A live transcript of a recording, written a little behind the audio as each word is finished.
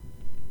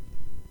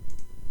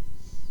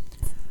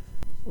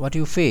What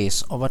you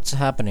face or what's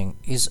happening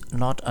is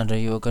not under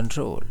your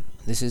control.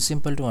 This is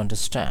simple to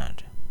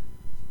understand.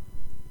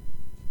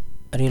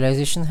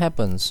 Realization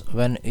happens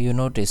when you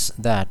notice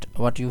that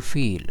what you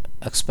feel,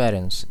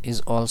 experience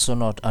is also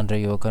not under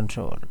your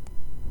control.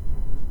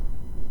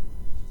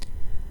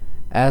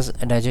 As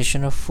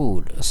digestion of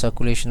food,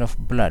 circulation of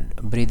blood,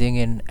 breathing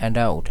in and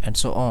out, and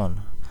so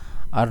on,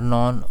 are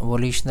non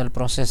volitional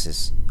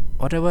processes,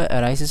 whatever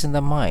arises in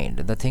the mind,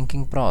 the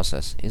thinking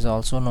process, is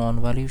also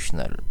non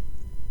volitional.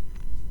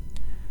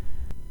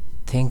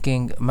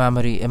 Thinking,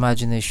 memory,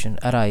 imagination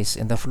arise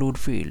in the fluid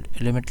field,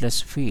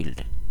 limitless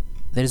field.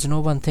 There is no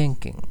one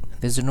thinking,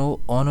 there is no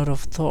owner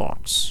of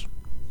thoughts.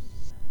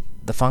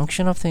 The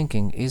function of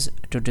thinking is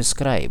to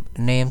describe,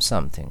 name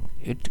something.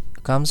 It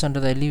comes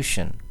under the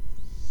illusion,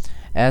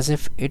 as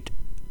if it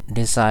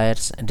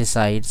desires,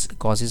 decides,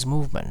 causes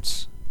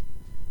movements.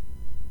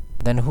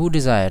 Then who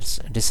desires,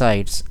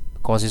 decides,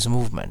 causes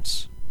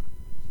movements?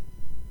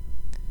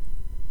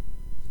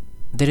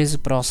 There is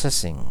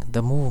processing,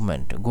 the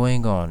movement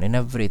going on in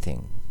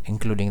everything,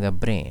 including the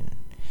brain,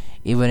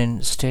 even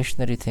in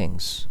stationary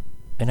things,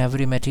 in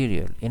every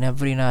material, in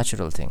every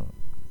natural thing.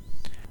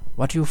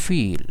 What you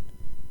feel,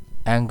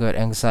 anger,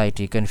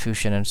 anxiety,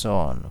 confusion, and so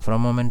on,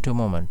 from moment to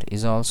moment,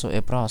 is also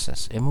a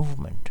process, a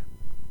movement.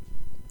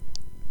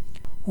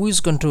 Who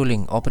is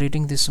controlling,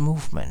 operating this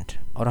movement,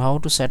 or how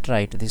to set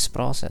right this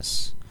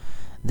process?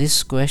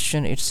 This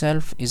question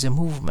itself is a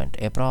movement,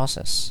 a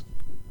process.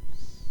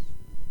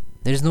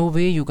 There is no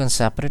way you can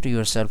separate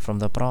yourself from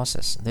the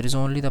process. There is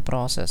only the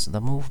process,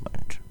 the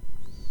movement.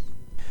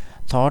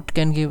 Thought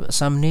can give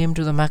some name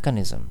to the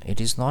mechanism. It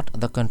is not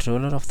the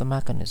controller of the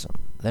mechanism.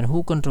 Then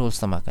who controls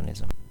the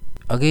mechanism?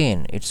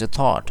 Again, it's a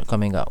thought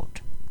coming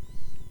out.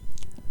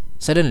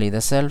 Suddenly,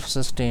 the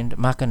self-sustained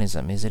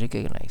mechanism is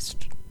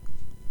recognized.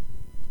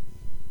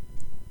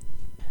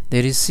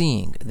 There is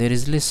seeing, there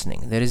is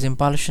listening, there is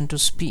impulsion to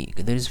speak,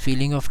 there is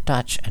feeling of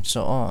touch, and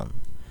so on.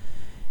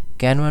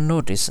 Can one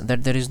notice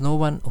that there is no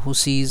one who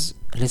sees,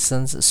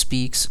 listens,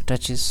 speaks,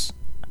 touches?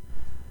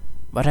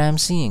 But I am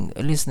seeing,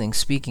 listening,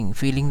 speaking,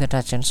 feeling the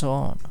touch, and so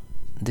on.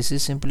 This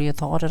is simply a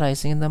thought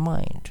arising in the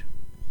mind.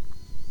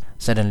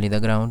 Suddenly the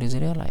ground is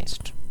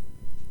realized.